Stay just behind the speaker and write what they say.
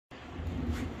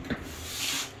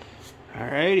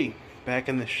Alrighty, back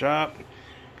in the shop.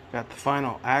 Got the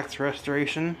final axe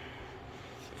restoration.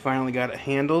 Finally got it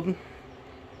handled.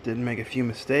 Did make a few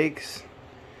mistakes,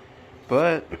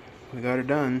 but we got her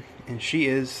done, and she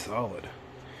is solid.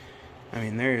 I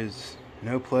mean, there is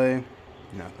no play,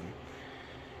 nothing.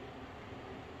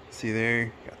 See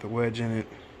there, got the wedge in it.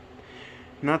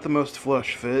 Not the most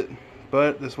flush fit,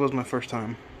 but this was my first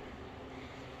time.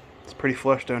 It's pretty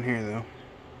flush down here though.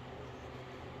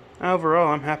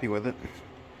 Overall, I'm happy with it.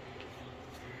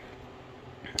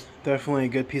 Definitely a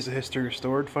good piece of history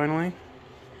restored finally.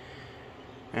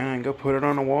 And I can go put it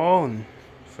on a wall, and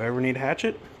if I ever need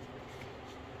Hatchet,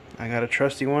 I got a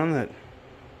trusty one that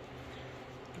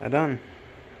I done.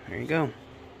 There you go.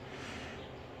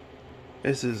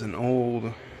 This is an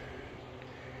old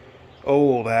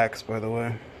axe, by the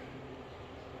way.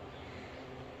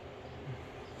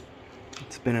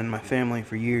 It's been in my family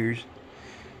for years.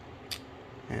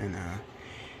 And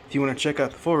if you want to check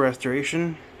out the full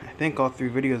restoration, I think all 3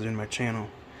 videos are in my channel.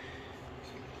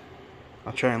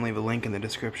 I'll try and leave a link in the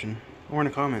description or in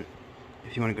a comment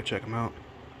if you want to go check them out.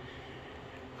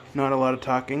 Not a lot of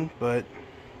talking, but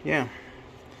yeah.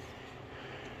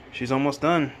 She's almost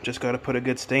done. Just got to put a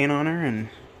good stain on her and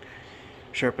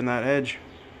sharpen that edge.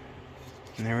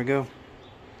 And there we go.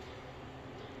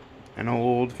 An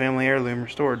old family heirloom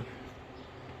restored.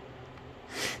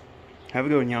 Have a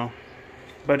good one, y'all.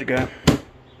 Budget Guy.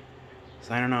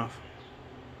 Signing off.